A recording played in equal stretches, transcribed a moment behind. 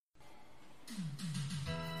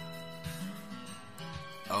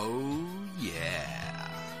Oh, yeah.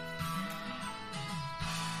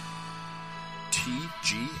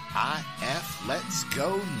 TGIF, let's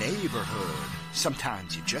go neighborhood.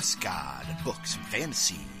 Sometimes you just gotta book some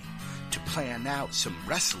fantasy to plan out some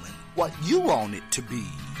wrestling, what you want it to be.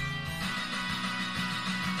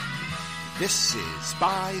 This is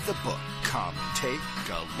By the Book. Come take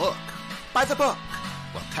a look. By the book.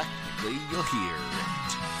 Well, technically, you'll hear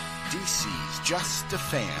it. DC's just a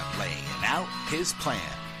fan laying out his plan.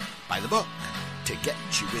 By the book. To get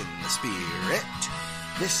you in the spirit.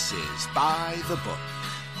 This is By the Book.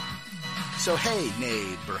 So hey,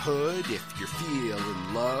 neighborhood, if you're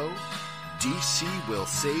feeling low, DC will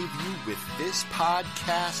save you with this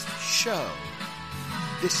podcast show.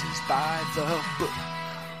 This is By the Book.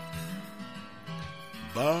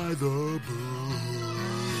 By the Book.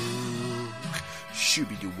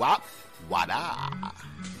 Shooby-doo-wop, wada.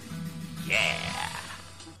 Yeah.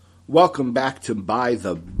 Welcome back to By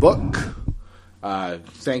the Book.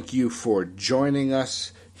 Thank you for joining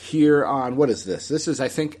us here on, what is this? This is, I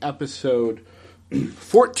think, episode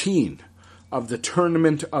 14 of the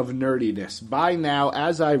Tournament of Nerdiness. By now,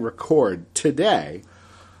 as I record today,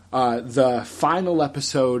 the final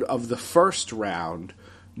episode of the first round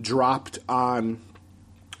dropped on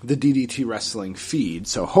the DDT Wrestling feed.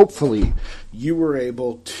 So hopefully you were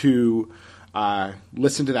able to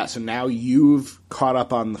listen to that. So now you've caught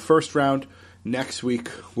up on the first round. Next week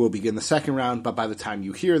we'll begin the second round, but by the time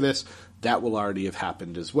you hear this, that will already have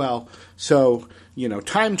happened as well. So, you know,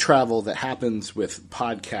 time travel that happens with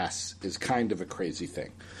podcasts is kind of a crazy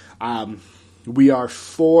thing. We are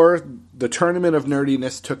the Tournament of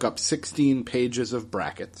Nerdiness took up 16 pages of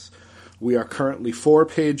brackets. We are currently 4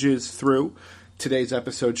 pages through. Today's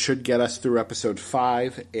episode should get us through episode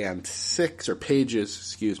 5 and 6, or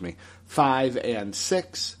pages, 5 and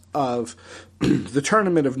 6 of the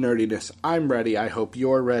Tournament of Nerdiness. I'm ready. I hope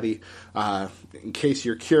you're ready. In case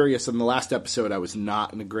you're curious, in the last episode, I was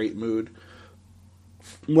not in a great mood.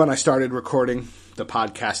 When I started recording, the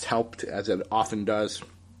podcast helped, as it often does,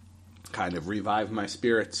 kind of revive my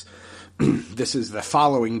spirits. This is the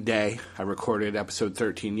following day. I recorded episode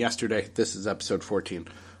 13 yesterday. This is episode 14.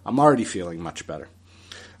 I'm already feeling much better.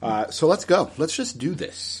 So let's go. Let's just do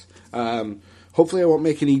this. Hopefully I won't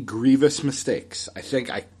make any grievous mistakes. I think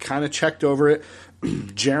I kind of checked over it.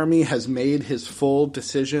 Jeremy has made his full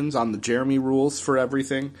decisions on the Jeremy rules for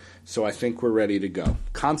everything, so I think we're ready to go.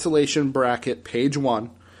 Consolation bracket, page 1.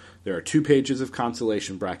 There are 2 pages of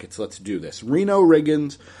consolation brackets. Let's do this. Reno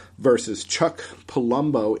Riggins versus Chuck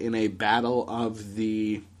Palumbo in a battle of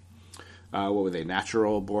the... what were they?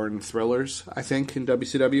 Natural Born Thrillers, I think, in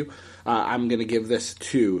WCW. I'm going to give this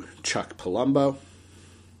to Chuck Palumbo.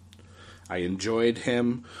 I enjoyed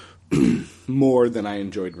him more than I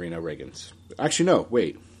enjoyed Reno Riggins. Actually, no,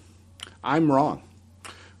 wait. I'm wrong.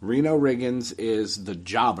 Reno Riggins is the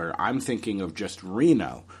jobber. I'm thinking of just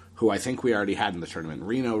Reno, who I think we already had in the tournament.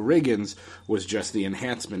 Reno Riggins was just the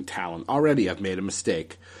enhancement talent. Already I've made a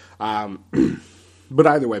mistake. But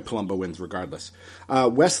either way, Palumbo wins regardless.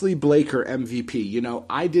 Wesley Blake or MVP. You know,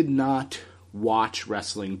 I did not watch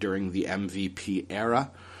wrestling during the MVP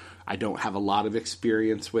era. I don't have a lot of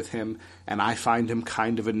experience with him, and I find him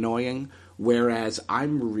kind of annoying, whereas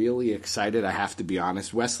I'm really excited, I have to be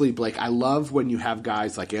honest. Wesley Blake, I love when you have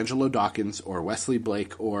guys like Angelo Dawkins or Wesley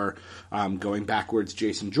Blake or, going backwards,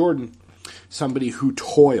 Jason Jordan, somebody who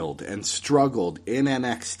toiled and struggled in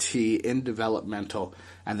NXT, in developmental,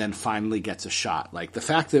 and then finally gets a shot. Like, the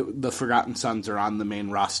fact that the Forgotten Sons are on the main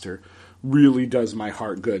roster really does my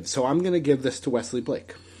heart good. So I'm going to give this to Wesley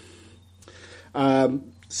Blake.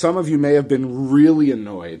 Some of you may have been really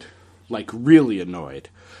annoyed,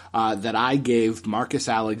 that I gave Marcus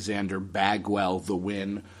Alexander Bagwell the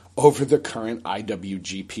win over the current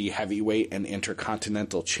IWGP Heavyweight and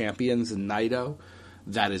Intercontinental Champions, Naito.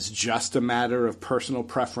 That is just a matter of personal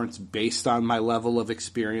preference based on my level of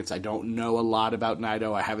experience. I don't know a lot about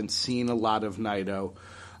Naito. I haven't seen a lot of Naito.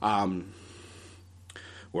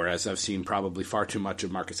 Whereas I've seen probably far too much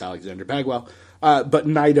of Marcus Alexander Bagwell. But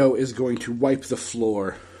Naito is going to wipe the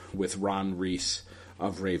floor with Ron Reese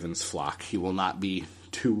of Raven's Flock. He will not be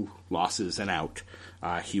 2 losses and out.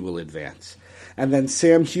 He will advance. And then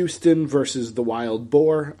Sam Houston versus the Wild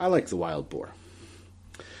Boar. I like the Wild Boar.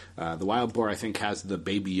 The Wild Boar, I think, has the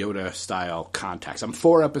Baby Yoda-style contacts. I'm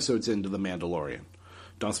 4 episodes into The Mandalorian.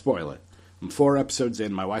 Don't spoil it. I'm 4 episodes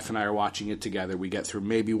in. My wife and I are watching it together. We get through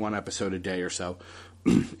maybe 1 episode a day or so.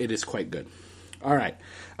 It is quite good. All right.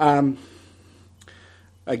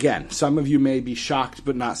 Again, some of you may be shocked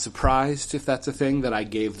but not surprised, if that's a thing, that I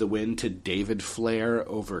gave the win to David Flair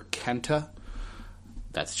over Kenta.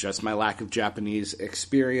 That's just my lack of Japanese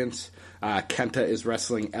experience. Kenta is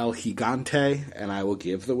wrestling El Gigante, and I will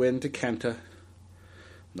give the win to Kenta.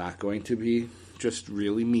 Not going to be just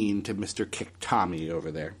really mean to Mr. Kick Tommy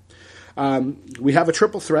over there. We have a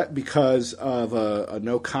triple threat because of a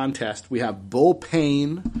no contest. We have Bull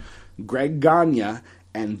Payne, Greg Gagne,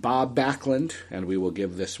 and Bob Backlund, and we will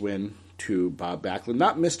give this win to Bob Backlund.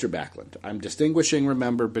 Not Mr. Backlund. I'm distinguishing,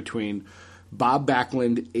 remember, between Bob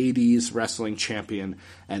Backlund, 80s wrestling champion,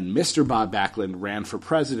 and Mr. Bob Backlund ran for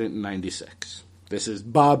president in 96. This is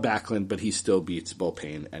Bob Backlund, but he still beats Bull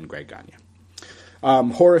Payne and Greg Gagne.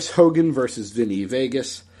 Horace Hogan versus Vinny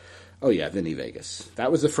Vegas. Oh yeah, Vinny Vegas.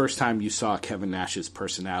 That was the first time you saw Kevin Nash's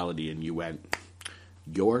personality and you went,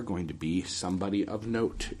 you're going to be somebody of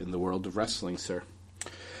note in the world of wrestling, sir.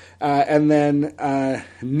 And then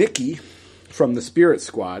Nikki from the Spirit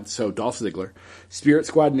Squad, so Dolph Ziggler. Spirit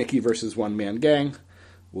Squad, Nikki versus One Man Gang.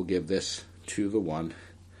 We'll give this to the One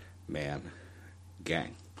Man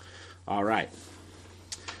Gang. All right.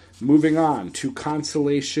 Moving on to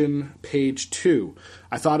Consolation Page 2.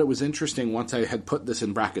 I thought it was interesting once I had put this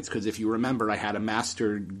in brackets, because if you remember, I had a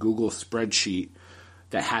mastered Google spreadsheet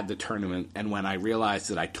that had the tournament, and when I realized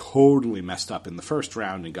that I totally messed up in the first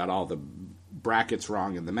round and got all the brackets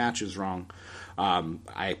wrong and the matches wrong,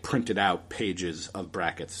 I printed out pages of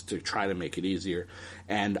brackets to try to make it easier.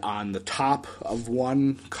 And on the top of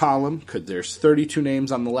one column, because there's 32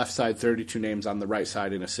 names on the left side, 32 names on the right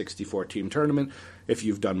side in a 64-team tournament. If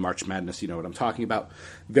you've done March Madness, you know what I'm talking about.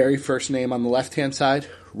 Very first name on the left-hand side,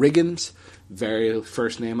 Riggins. Very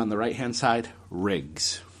first name on the right-hand side,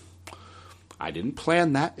 Riggs. I didn't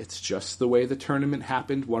plan that. It's just the way the tournament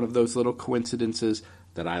happened. One of those little coincidences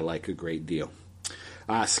that I like a great deal.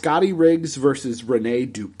 Scotty Riggs versus Rene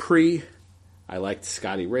Dupree. I liked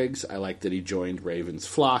Scotty Riggs. I liked that he joined Raven's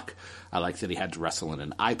flock. I liked that he had to wrestle in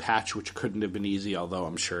an eye patch, which couldn't have been easy, although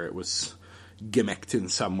I'm sure it was gimmicked in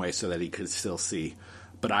some way so that he could still see.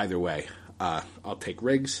 But either way, I'll take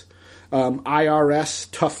Riggs. IRS,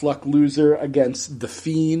 Tough Luck Loser against The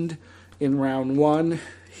Fiend in round 1.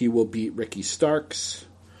 He will beat Ricky Starks.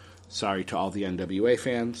 Sorry to all the NWA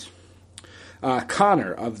fans.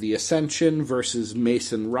 Connor of the Ascension versus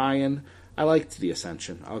Mason Ryan. I liked the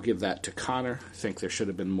Ascension. I'll give that to Connor. I think there should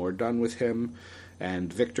have been more done with him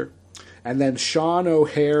and Victor. And then Sean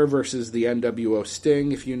O'Hare versus the NWO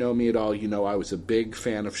Sting. If you know me at all, you know I was a big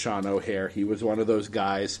fan of Sean O'Hare. He was one of those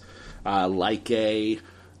guys like a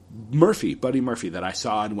Buddy Murphy, that I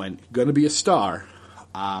saw and went, gonna be a star.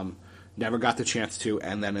 Never got the chance to,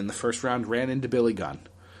 and then in the first round ran into Billy Gunn.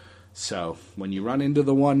 So when you run into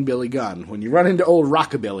the one Billy Gunn, when you run into old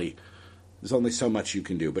Rockabilly, there's only so much you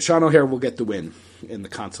can do. But Sean O'Hare will get the win in the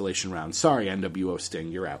consolation round. Sorry, NWO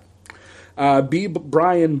Sting, you're out.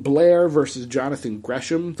 Brian Blair versus Jonathan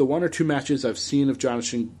Gresham. The one or two matches I've seen of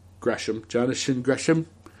Jonathan Gresham,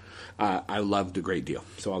 I loved a great deal.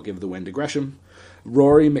 So I'll give the win to Gresham.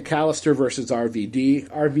 Rory McAllister versus RVD.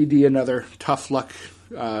 RVD, another tough luck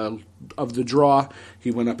of the draw. He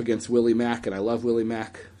went up against Willie Mack, and I love Willie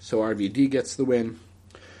Mack. So RVD gets the win.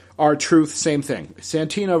 R-Truth, same thing.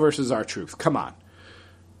 Santino versus R-Truth. Come on.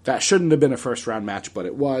 That shouldn't have been a first-round match, but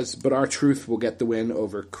it was. But R-Truth will get the win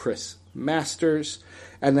over Chris Masters.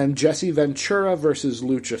 And then Jesse Ventura versus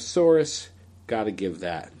Luchasaurus. Got to give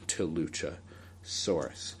that to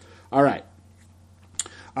Luchasaurus. All right.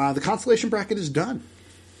 The consolation bracket is done.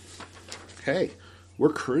 Hey,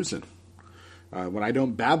 we're cruising. When I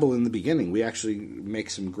don't babble in the beginning, we actually make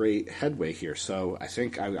some great headway here. So I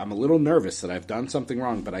think I'm a little nervous that I've done something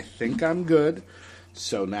wrong, but I think I'm good.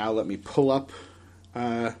 So now let me pull up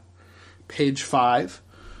page 5.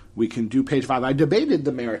 We can do page 5. I debated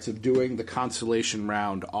the merits of doing the consolation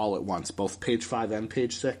round all at once, both page 5 and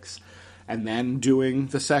page 6, and then doing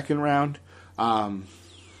the second round,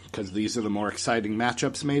 because these are the more exciting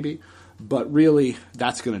matchups maybe. But really,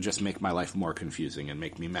 that's going to just make my life more confusing and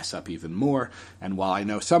make me mess up even more. And while I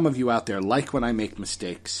know some of you out there like when I make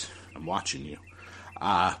mistakes, I'm watching you,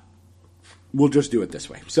 we'll just do it this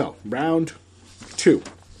way. So, round 2.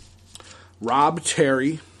 Rob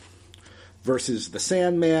Terry versus the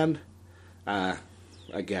Sandman.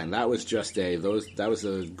 Again, that was just that was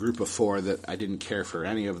a group of 4 that I didn't care for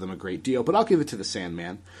any of them a great deal. But I'll give it to the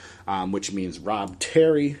Sandman, which means Rob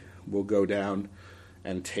Terry will go down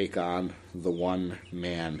and take on the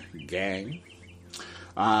one-man gang.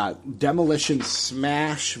 Demolition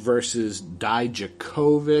Smash versus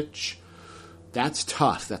Dijakovic. That's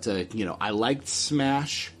tough. I liked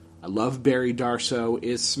Smash. I love Barry Darsow.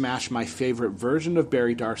 Is Smash my favorite version of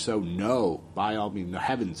Barry Darsow? No. By all means,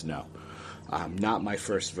 heavens no. Not my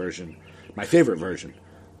favorite version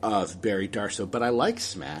of Barry Darsow, but I like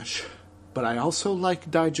Smash. but I also like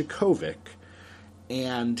Dijakovic,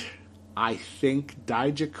 and I think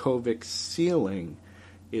Dijakovic's ceiling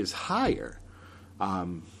is higher.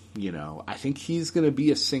 I think he's going to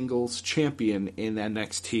be a singles champion in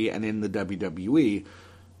NXT and in the WWE.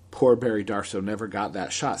 Poor Barry Darsow never got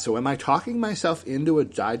that shot. So am I talking myself into a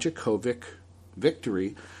Dijakovic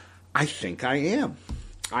victory? I think I am.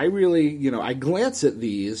 I really, I glance at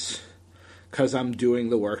these because I'm doing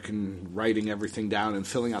the work and writing everything down and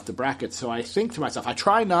filling out the brackets. So I think to myself, I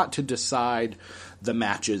try not to decide the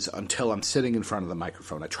matches until I'm sitting in front of the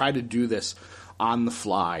microphone. I try to do this on the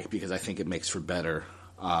fly because I think it makes for better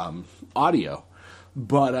audio.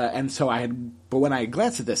 But when I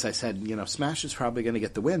glanced at this, I said, Smash is probably going to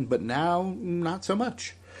get the win, but now not so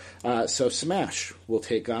much. So Smash will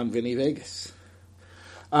take on Vinny Vegas.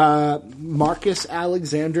 Marcus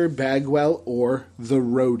Alexander Bagwell or the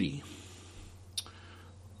Roadie.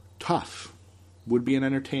 Tough. Would be an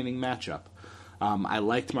entertaining matchup. I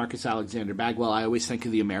liked Marcus Alexander Bagwell. I always think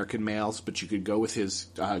of the American males, but you could go with his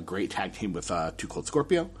great tag team with Too Cold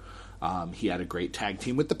Scorpio. He had a great tag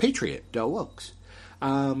team with the Patriot, Del Wilkes.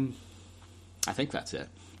 I think that's it.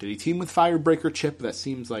 Did he team with Firebreaker Chip? That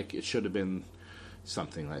seems like it should have been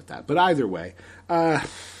something like that. But either way, but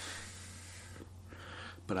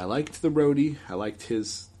I liked the Roadie. I liked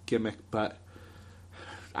his gimmick, but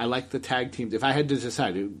I liked the tag teams. If I had to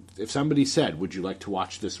decide, if somebody said, would you like to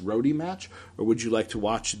watch this Roadie match, or would you like to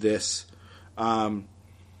watch this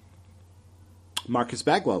Marcus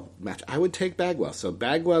Bagwell match, I would take Bagwell. So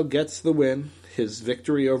Bagwell gets the win. His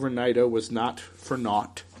victory over Naito was not for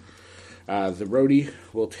naught. The Roadie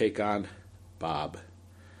will take on Bob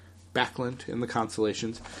Backlund in the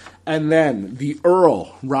Consolations. And then the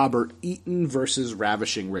Earl, Robert Eaton versus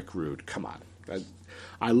Ravishing Rick Rude. Come on.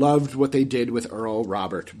 I loved what they did with Earl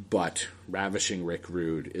Robert, but Ravishing Rick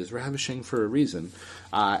Rude is ravishing for a reason.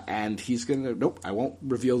 And he's going to... Nope, I won't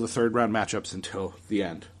reveal the third round matchups until the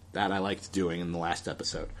end. That I liked doing in the last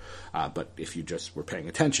episode. But if you just were paying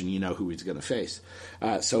attention, you know who he's going to face.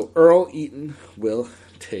 So Earl Eaton will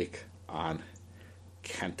take on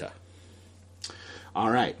Kenta.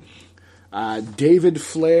 All right. David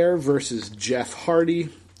Flair versus Jeff Hardy.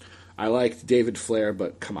 I liked David Flair,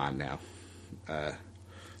 but come on now.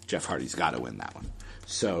 Jeff Hardy's got to win that one.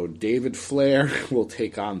 So David Flair will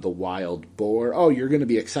take on the Wild Boar. Oh, you're going to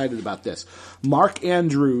be excited about this. Mark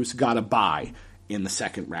Andrews got a bye in the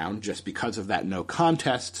second round just because of that no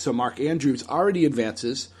contest. So Mark Andrews already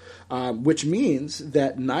advances, which means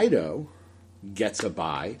that Naito gets a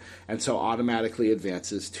bye and so automatically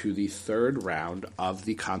advances to the third round of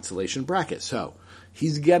the consolation bracket. So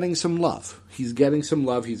he's getting some love. He's getting some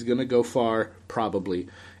love. He's going to go far probably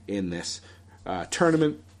in this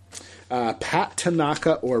tournament. Pat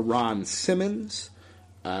Tanaka or Ron Simmons.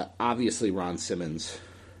 Obviously Ron Simmons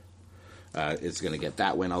is going to get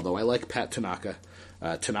that win, although I like Pat Tanaka.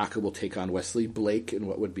 Tanaka will take on Wesley Blake in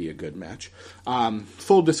what would be a good match.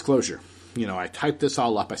 Full disclosure, I typed this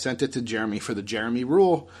all up. I sent it to Jeremy for the Jeremy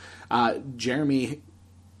rule. Jeremy,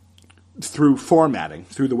 through formatting,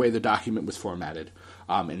 through the way the document was formatted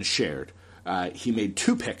and shared, he made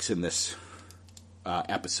 2 picks in this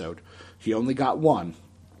episode. He only got 1.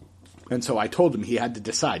 And so I told him he had to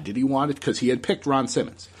decide. Did he want it? Because he had picked Ron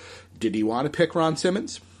Simmons. Did he want to pick Ron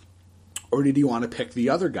Simmons? Or did he want to pick the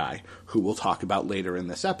other guy, who we'll talk about later in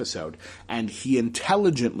this episode? And he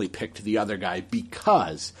intelligently picked the other guy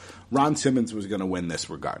because Ron Simmons was going to win this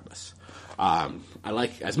regardless.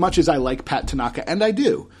 As much as I like Pat Tanaka, and I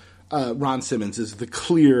do, Ron Simmons is the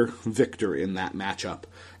clear victor in that matchup.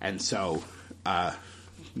 And so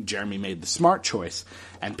Jeremy made the smart choice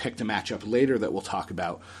and picked a matchup later that we'll talk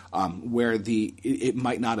about where it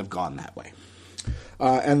might not have gone that way.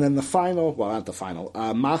 And then the final, well, not the final,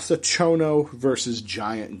 Masa Chono versus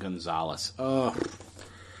Giant Gonzalez.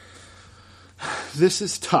 This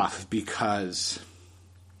is tough because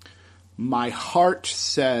my heart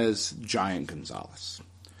says Giant Gonzalez.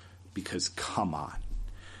 Because, come on.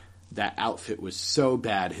 That outfit was so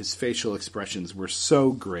bad. His facial expressions were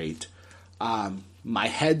so great. My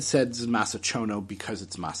head says Masa Chono because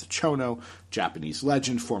it's Masa Chono, Japanese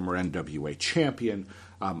legend, former NWA champion,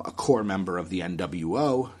 a core member of the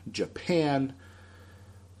NWO, Japan.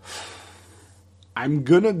 I'm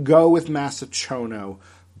going to go with Masa Chono,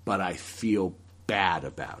 but I feel bad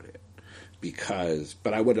about it.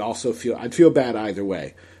 But I would also I'd feel bad either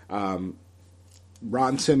way.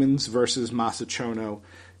 Ron Simmons versus Masa Chono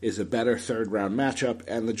is a better third-round matchup,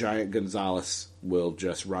 and the Giant Gonzalez will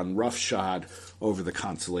just run roughshod over the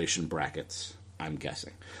consolation brackets, I'm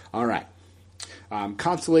guessing. All right.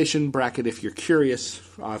 Consolation bracket, if you're curious,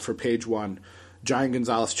 for page 1, Giant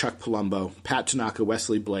Gonzalez, Chuck Palumbo, Pat Tanaka,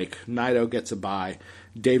 Wesley Blake, Naito gets a bye,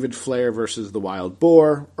 David Flair versus the Wild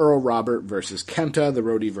Boar, Earl Robert versus Kenta, the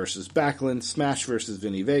Roadie versus Backlund, Smash versus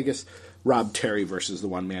Vinny Vegas, Rob Terry versus the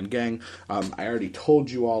One Man Gang. I already told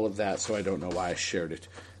you all of that, so I don't know why I shared it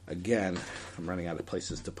again. I'm running out of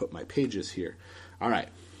places to put my pages here. All right,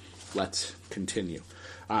 let's continue.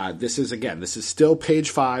 This is still page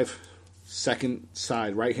 5, second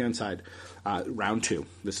side, right-hand side, round 2.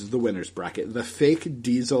 This is the winner's bracket. The Fake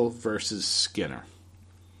Diesel versus Skinner.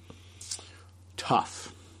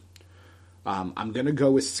 Tough. I'm going to go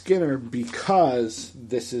with Skinner because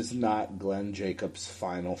this is not Glenn Jacobs'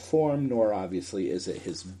 final form, nor obviously is it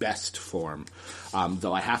his best form.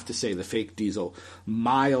 Though I have to say the Fake Diesel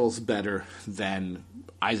miles better than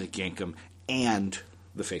Isaac Yankem and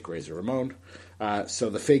the Fake Razor Ramon. So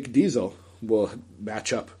the Fake Diesel will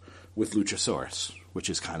match up with Luchasaurus, which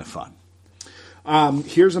is kind of fun.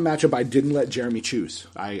 Here's a matchup I didn't let Jeremy choose.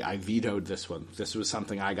 I vetoed this one. This was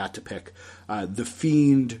something I got to pick. The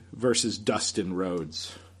Fiend versus Dustin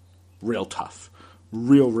Rhodes. Real tough.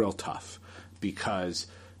 Real tough. Because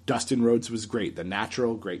Dustin Rhodes was great. The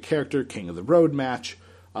Natural, great character, King of the Road match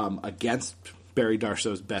against Barry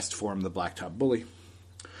Darso's best form, the Blacktop Bully.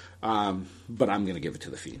 But I'm going to give it to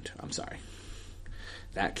the Fiend. I'm sorry.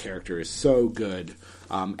 That character is so good.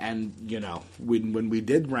 And, you know, when we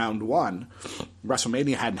did round 1,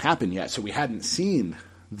 WrestleMania hadn't happened yet, so we hadn't seen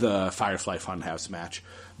the Firefly Funhouse match.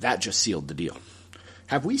 That just sealed the deal.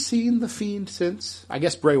 Have we seen The Fiend since? I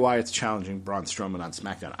guess Bray Wyatt's challenging Braun Strowman on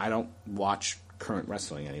SmackDown. I don't watch current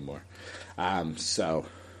wrestling anymore. So,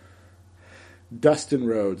 Dustin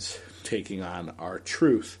Rhodes taking on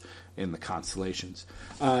R-Truth in the Constellations.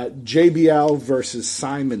 JBL versus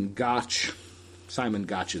Simon Gotch. Simon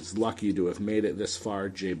Gotch is lucky to have made it this far.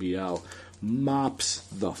 JBL mops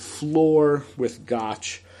the floor with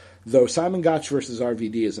Gotch, though Simon Gotch versus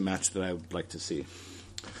RVD is a match that I would like to see.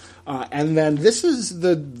 And then this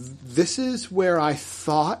is where I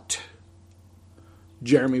thought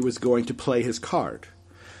Jeremy was going to play his card,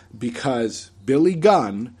 because Billy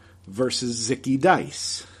Gunn versus Zicky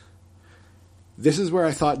Dice. This is where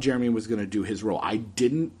I thought Jeremy was going to do his role. I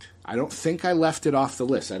don't think I left it off the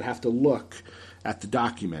list. I'd have to look at the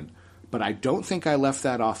document, but I don't think I left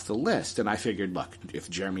that off the list. And I figured, look, if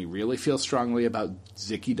Jeremy really feels strongly about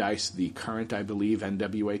Zicky Dice, the current, I believe,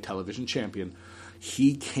 NWA television champion,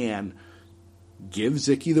 he can give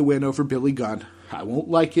Zicky the win over Billy Gunn. I won't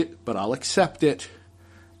like it, but I'll accept it,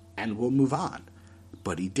 and we'll move on.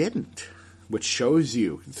 But he didn't, which shows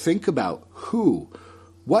you, think about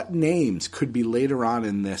what names could be later on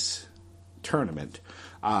in this tournament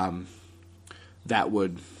that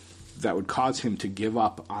would cause him to give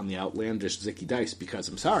up on the outlandish Zicky Dice, because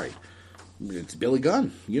I'm sorry, it's Billy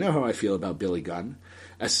Gunn. You know how I feel about Billy Gunn,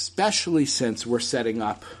 especially since we're setting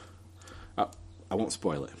up, I won't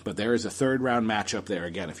spoil it, but there is a third round matchup there.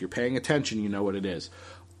 Again, if you're paying attention, you know what it is.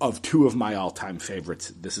 Of 2 of my all-time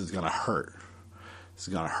favorites, this is going to hurt. This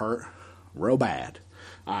is going to hurt real bad.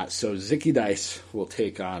 So Zicky Dice will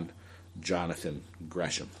take on Jonathan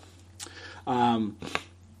Gresham.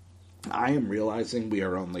 I am realizing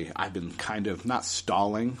I've been kind of, not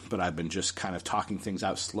stalling, but I've been just kind of talking things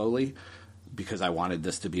out slowly because I wanted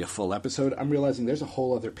this to be a full episode. I'm realizing there's a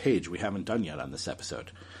whole other page we haven't done yet on this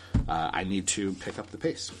episode. I need to pick up the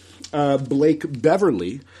pace. Blake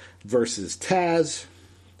Beverly versus Taz.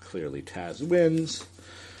 Clearly Taz wins.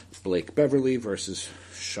 Blake Beverly versus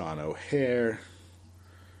Sean O'Hare.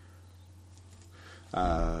 What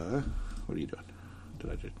are you doing? Did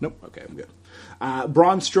I do? Nope. Okay, I'm good.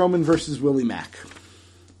 Braun Strowman versus Willie Mack.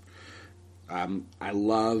 I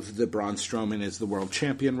love that Braun Strowman is the world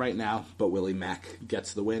champion right now, but Willie Mack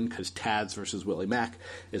gets the win because Taz versus Willie Mack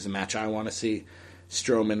is a match I want to see.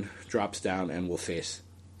 Strowman drops down and will face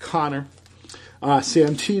Connor.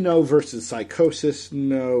 Santino versus Psychosis.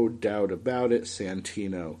 No doubt about it.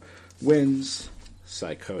 Santino wins.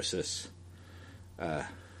 Psychosis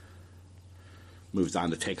moves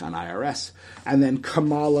on to take on IRS. And then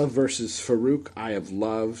Kamala versus Farouk. I have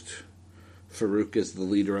loved Farouk as the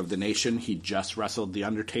leader of the nation. He just wrestled The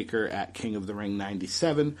Undertaker at King of the Ring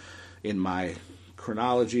 97. In my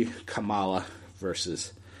chronology, Kamala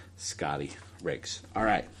versus Scotty Riggs. All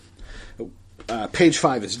right. Page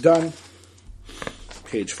 5 is done.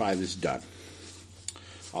 Page 5 is done.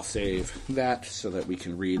 I'll save that so that we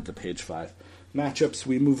can read the page 5 matchups.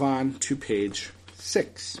 We move on to page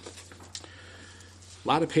 6. A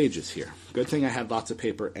lot of pages here. Good thing I had lots of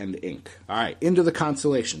paper and ink. All right, into the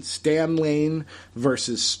constellation. Stan Lane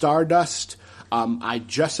versus Stardust. I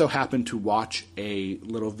just so happened to watch a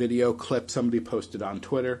little video clip somebody posted on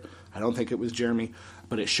Twitter. I don't think it was Jeremy.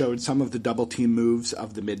 but it showed some of the double team moves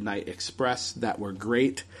of the Midnight Express that were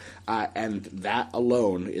great, and that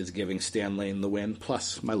alone is giving Stan Lane the win,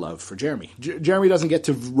 plus my love for Jeremy. Jeremy doesn't get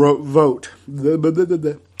to vote.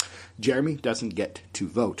 Jeremy doesn't get to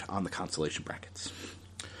vote on the consolation brackets.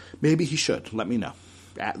 Maybe he should. Let me know.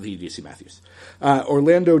 At the DC Matthews.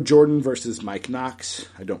 Orlando Jordan versus Mike Knox.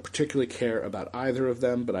 I don't particularly care about either of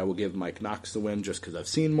them, but I will give Mike Knox the win just because I've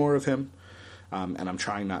seen more of him. And I'm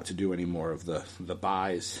trying not to do any more of the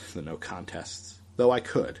buys, the no contests, though I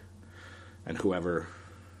could. And whoever...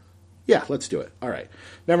 Yeah, let's do it. All right.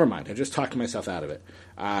 Never mind. I just talked myself out of it.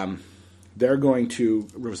 They're going to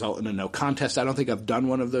result in a no contest. I don't think I've done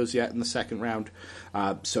one of those yet in the second round.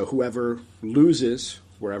 So whoever loses,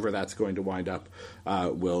 wherever that's going to wind up,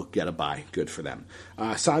 will get a bye. Good for them.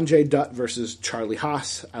 Sanjay Dutt versus Charlie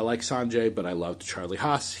Haas. I like Sanjay, but I loved Charlie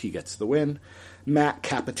Haas. He gets the win. Matt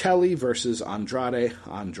Capitelli versus Andrade.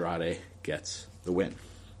 Andrade gets the win.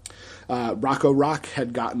 Rocco Rock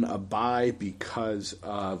had gotten a bye because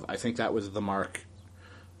of, I think that was the Mark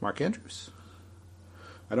Andrews.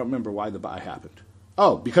 I don't remember why the bye happened.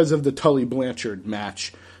 Oh, because of the Tully Blanchard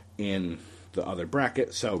match in the other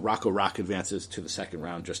bracket. So Rocco Rock advances to the second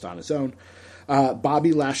round just on his own.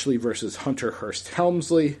 Bobby Lashley versus Hunter Hearst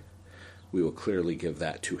Helmsley. We will clearly give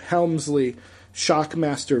that to Helmsley.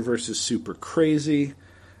 Shockmaster versus Super Crazy.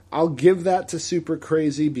 I'll give that to Super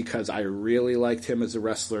Crazy because I really liked him as a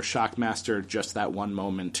wrestler. Shockmaster, just that one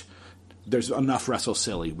moment. There's enough Wrestle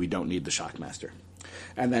Silly. We don't need the Shockmaster.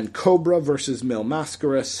 And then Cobra versus Mil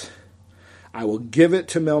Mascaras. I will give it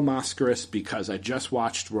to Mil Mascaras because I just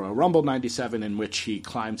watched Royal Rumble 97 in which he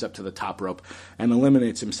climbs up to the top rope and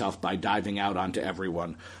eliminates himself by diving out onto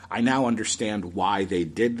everyone. I now understand why they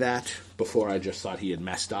did that. Before I just thought he had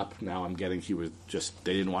messed up. Now I'm getting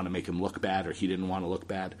they didn't want to make him look bad or he didn't want to look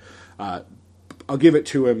bad. I'll give it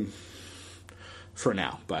to him for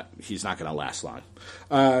now, but he's not going to last long.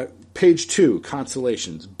 Page 2,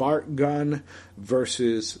 consolations. Bart Gunn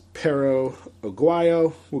versus Pero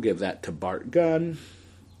Aguayo. We'll give that to Bart Gunn.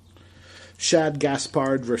 Shad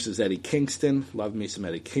Gaspard versus Eddie Kingston. Love me some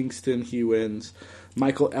Eddie Kingston. He wins.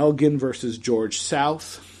 Michael Elgin versus George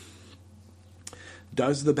South.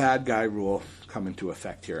 Does the bad guy rule come into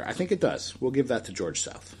effect here? I think it does. We'll give that to George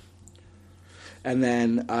South. And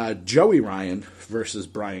then Joey Ryan versus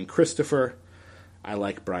Brian Christopher. I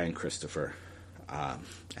like Brian Christopher.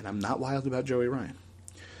 And I'm not wild about Joey Ryan.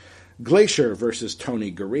 Glacier versus Tony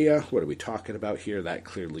Garea. What are we talking about here? That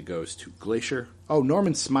clearly goes to Glacier. Oh,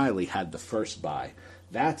 Norman Smiley had the first bye.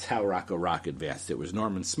 That's how Rocco Rock advanced. It was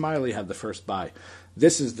Norman Smiley had the first bye.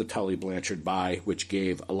 This is the Tully Blanchard bye, which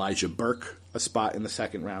gave Elijah Burke a spot in the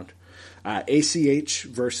second round. ACH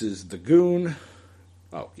versus The Goon.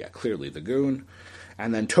 Oh, yeah, clearly The Goon.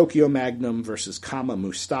 And then Tokyo Magnum versus Kama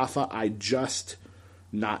Mustafa. I just,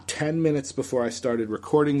 not 10 minutes before I started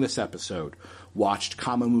recording this episode, watched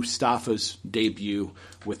Kama Mustafa's debut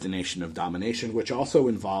with the Nation of Domination, which also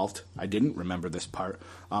involved, I didn't remember this part,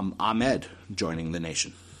 Ahmed joining the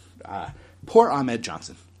Nation. Poor Ahmed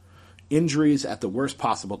Johnson. Injuries at the worst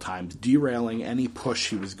possible times, derailing any push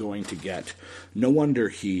he was going to get. No wonder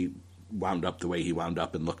he wound up the way he wound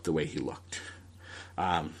up and looked the way he looked.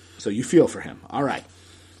 So you feel for him. All right.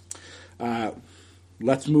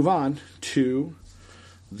 Let's move on to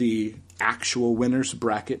the actual winners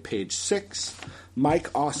bracket, page 6. Mike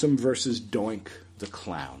Awesome versus Doink the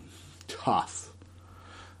Clown. Tough.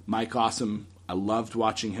 Mike Awesome, I loved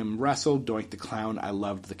watching him wrestle. Doink the Clown, I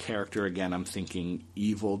loved the character. Again, I'm thinking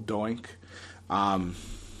evil Doink.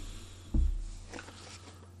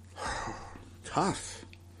 Tough.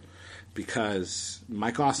 Because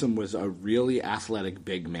Mike Awesome was a really athletic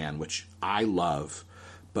big man, which I love.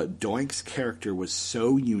 But Doink's character was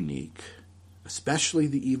so unique, especially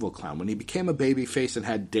the evil clown. When he became a babyface and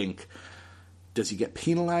had Dink, does he get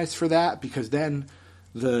penalized for that? Because then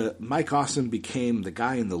the Mike Awesome became the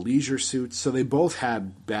guy in the leisure suits, so they both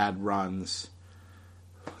had bad runs.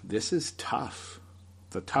 This is tough.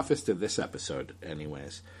 The toughest of this episode,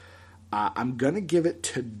 anyways. I'm going to give it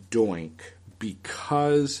to Doink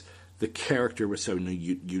because the character was so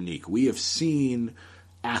unique. We have seen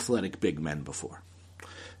athletic big men before.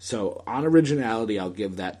 So on originality, I'll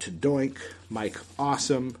give that to Doink. Mike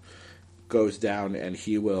Awesome goes down and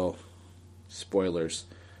he will, spoilers,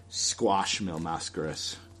 squash Mil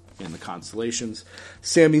Mascaras in the consolations.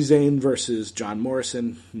 Sami Zayn versus John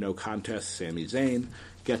Morrison. No contest. Sami Zayn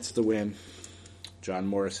gets the win. John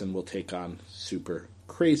Morrison will take on Super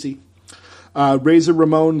Crazy. Razor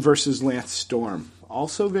Ramon versus Lance Storm.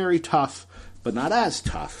 Also very tough, but not as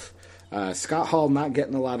tough. Scott Hall not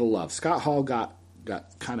getting a lot of love. Scott Hall got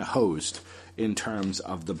kind of hosed in terms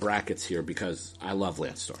of the brackets here because I love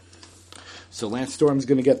Lance Storm. So Lance Storm's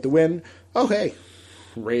going to get the win. Oh, hey,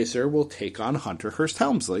 Razor will take on Hunter Hearst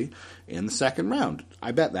Helmsley in the second round.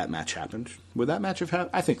 I bet that match happened. Would that match have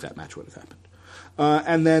happened? I think that match would have happened.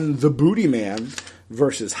 And then the Booty Man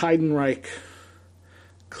versus Heidenreich.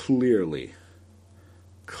 Clearly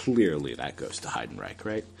that goes to Heidenreich,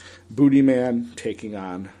 right? Booty Man taking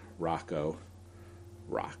on Rocco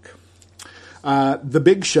Rock. The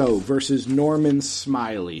Big Show versus Norman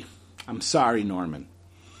Smiley. I'm sorry, Norman.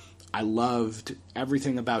 I loved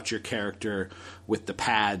everything about your character with the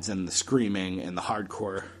pads and the screaming and the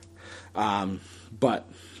hardcore. But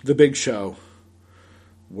the Big Show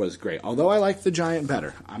was great. Although I like the Giant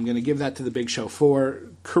better. I'm going to give that to the Big Show for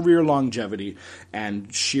career longevity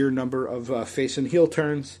and sheer number of face and heel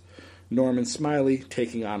turns. Norman Smiley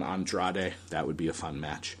taking on Andrade. That would be a fun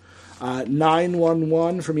match.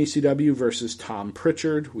 911 from ECW versus Tom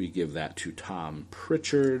Pritchard. We give that to Tom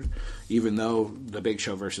Pritchard, even though the Big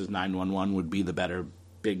Show versus 911 would be the better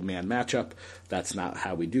big man matchup. That's not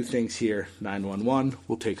how we do things here. 911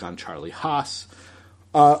 will take on Charlie Haas.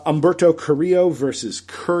 Humberto Carrillo versus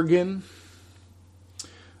Kurgan.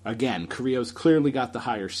 Again, Carrillo's clearly got the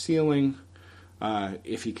higher ceiling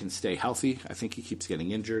if he can stay healthy. I think he keeps getting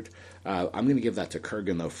injured. I'm going to give that to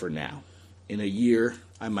Kurgan, though, for now. In a year,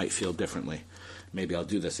 I might feel differently. Maybe I'll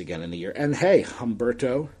do this again in a year. And hey,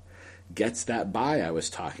 Humberto gets that bye I was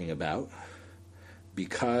talking about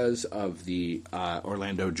because of the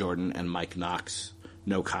Orlando Jordan and Mike Knox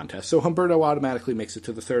no contest. So Humberto automatically makes it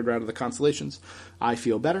to the third round of the Consolations. I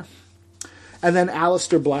feel better. And then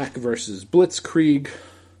Aleister Black versus Blitzkrieg.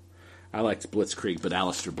 I liked Blitzkrieg, but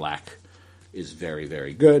Aleister Black is very,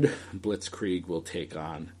 very good. Blitzkrieg will take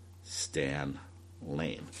on Stan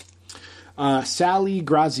Lane. Sally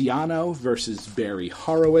Graziano versus Barry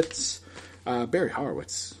Horowitz. Barry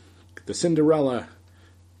Horowitz. The Cinderella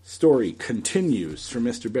story continues for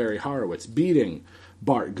Mr. Barry Horowitz, beating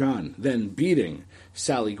Bart Gunn, then beating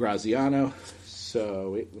Sally Graziano.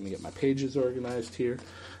 So, wait, let me get my pages organized here.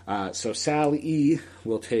 So Sally E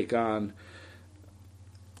will take on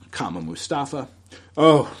Kama Mustafa.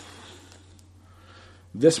 Oh,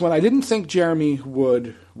 this one, I didn't think Jeremy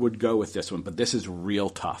would go with this one, but this is real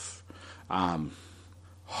tough.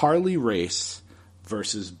 Harley Race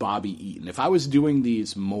versus Bobby Eaton. If I was doing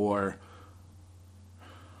these more,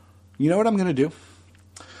 you know what I'm going to do?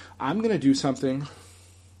 I'm going to do something.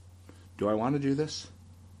 Do I want to do this?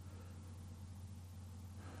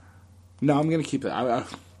 No, I'm going to keep it. I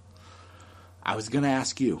was going to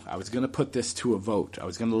ask you. I was going to put this to a vote. I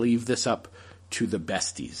was going to leave this up to the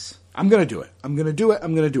besties. I'm going to do it. I'm going to do it.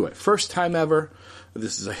 I'm going to do it. First time ever.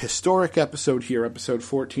 This is a historic episode here, episode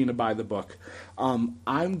 14 of By the Book.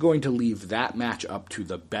 I'm going to leave that match up to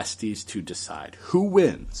the besties to decide. Who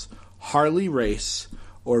wins, Harley Race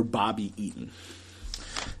or Bobby Eaton?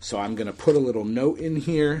 So I'm going to put a little note in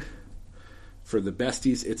here for the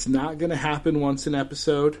besties. It's not going to happen once an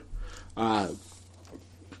episode,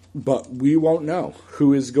 but we won't know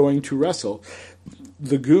who is going to wrestle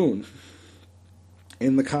the Goon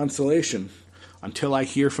in the Consolation until I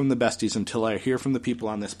hear from the besties, until I hear from the people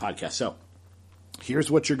on this podcast. So, here's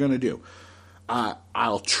what you're going to do.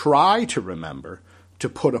 I'll try to remember to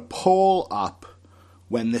put a poll up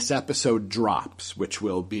when this episode drops, which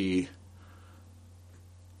will be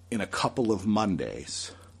in a couple of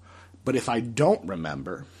Mondays. But if I don't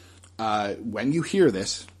remember, when you hear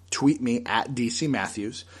this, tweet me at DC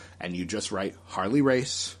Matthews, and you just write Harley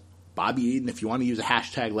Race, Bobby Eaton. If you want to use a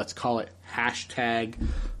hashtag, let's call it hashtag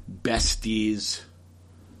Besties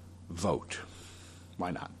Vote.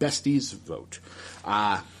 Why not? Besties Vote.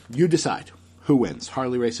 You decide who wins,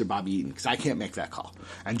 Harley Race or Bobby Eaton, because I can't make that call.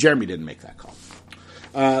 And Jeremy didn't make that call.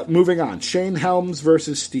 Moving on. Shane Helms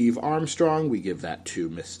versus Steve Armstrong. We give that to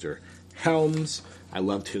Mr. Helms. I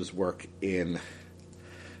loved his work in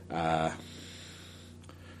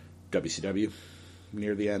WCW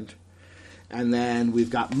near the end. And then we've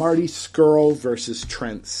got Marty Scurll versus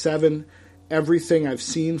Trent Seven. Everything I've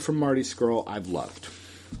seen from Marty Scurll, I've loved.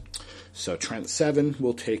 So Trent Seven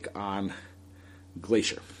will take on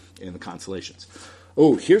Glacier in the Consolations.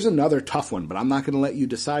 Oh, here's another tough one, but I'm not going to let you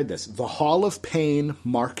decide this. The Hall of Pain,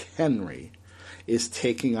 Mark Henry, is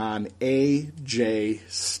taking on AJ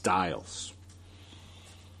Styles.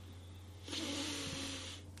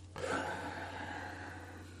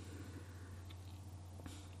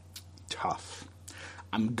 Tough.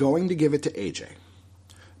 I'm going to give it to AJ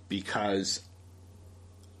because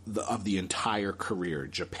of the entire career.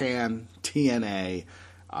 Japan, TNA,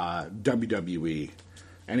 WWE.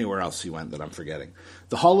 anywhere else he went that I'm forgetting.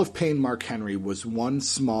 The Hall of Pain Mark Henry was one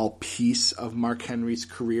small piece of Mark Henry's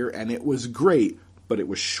career, and it was great, but it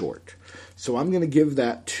was short. So I'm going to give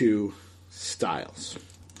that to Styles.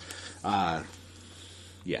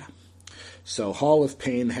 Yeah. So Hall of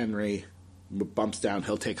Pain Henry bumps down.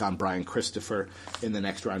 He'll take on Brian Christopher in the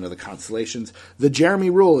next round of the Constellations. The Jeremy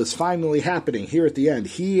Rule is finally happening here at the end.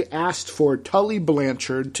 He asked for Tully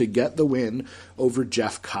Blanchard to get the win over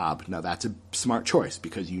Jeff Cobb. Now, that's a smart choice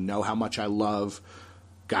because you know how much I love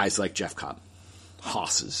guys like Jeff Cobb.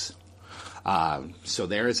 Hosses. So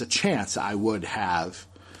there is a chance I would have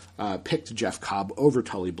picked Jeff Cobb over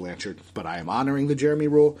Tully Blanchard, but I am honoring the Jeremy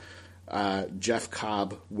Rule. Jeff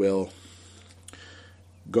Cobb will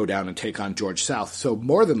go down and take on George South. So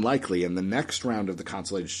more than likely, in the next round of the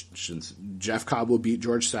Constellations, Jeff Cobb will beat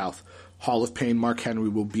George South. Hall of Pain Mark Henry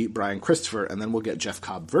will beat Brian Christopher, and then we'll get Jeff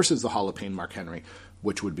Cobb versus the Hall of Pain Mark Henry,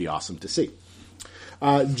 which would be awesome to see.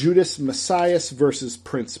 Judas Messias versus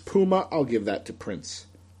Prince Puma. I'll give that to Prince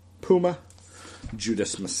Puma.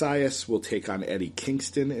 Judas Messias will take on Eddie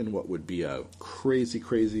Kingston in what would be a crazy,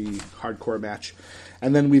 crazy hardcore match.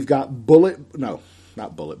 And then we've got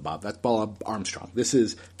not Bullet Bob. That's Bob Armstrong. This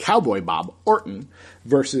is Cowboy Bob Orton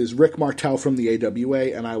versus Rick Martel from the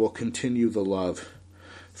AWA, and I will continue the love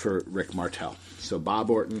for Rick Martel. So Bob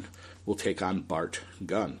Orton will take on Bart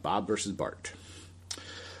Gunn. Bob versus Bart.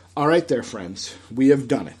 All right there, friends. We have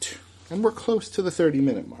done it. And we're close to the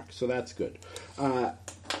 30-minute mark, so that's good.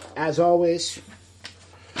 As always,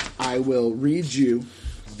 I will read you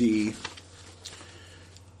the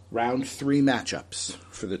round 3 matchups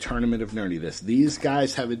for the Tournament of Nerdiness. These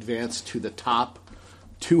guys have advanced to the top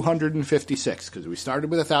 256 because we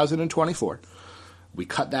started with 1,024. We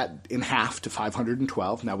cut that in half to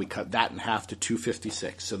 512. Now we cut that in half to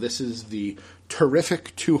 256. So this is the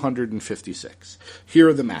terrific 256. Here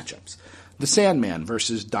are the matchups. The Sandman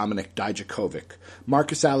versus Dominic Dijakovic.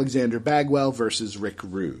 Marcus Alexander Bagwell versus Rick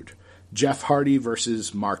Rude. Jeff Hardy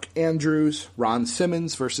versus Mark Andrews. Ron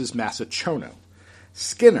Simmons versus Masachono.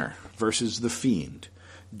 Skinner versus The Fiend.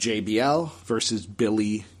 JBL versus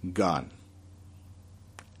Billy Gunn.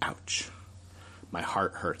 Ouch. My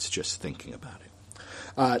heart hurts just thinking about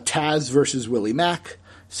it. Taz versus Willie Mack.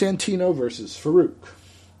 Santino versus Farouk.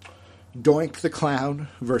 Doink the Clown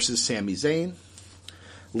versus Sami Zayn.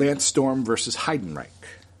 Lance Storm versus Heidenreich.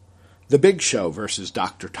 The Big Show versus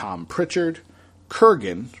Dr. Tom Pritchard.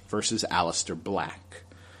 Kurgan versus Aleister Black.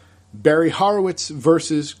 Barry Horowitz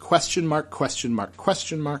versus ?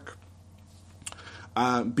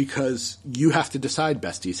 Because you have to decide,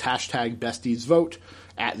 besties. Hashtag besties vote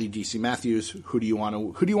at the DC Matthews. Who do you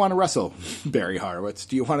want to wrestle, Barry Horowitz?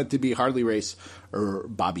 Do you want it to be Harley Race or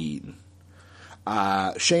Bobby Eaton?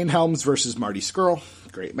 Shane Helms versus Marty Scurll.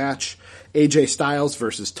 Great match. AJ Styles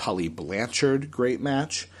versus Tully Blanchard. Great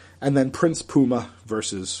match. And then Prince Puma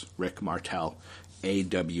versus Rick Martel.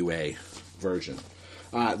 AWA version.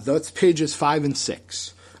 That's pages 5 and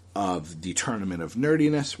 6 of the Tournament of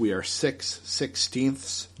Nerdiness. We are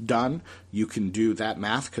 6/16 done. You can do that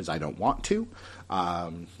math because I don't want to.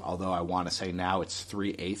 Although I want to say now it's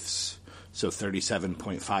 3/8, so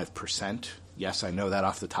 37.5%. Yes, I know that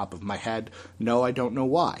off the top of my head. No, I don't know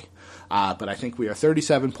why. But I think we are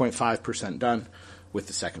 37.5% done with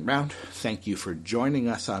the second round. Thank you for joining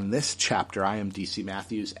us on this chapter. I am DC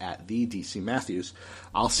Matthews at the DC Matthews.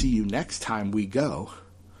 I'll see you next time we go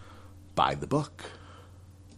by the book.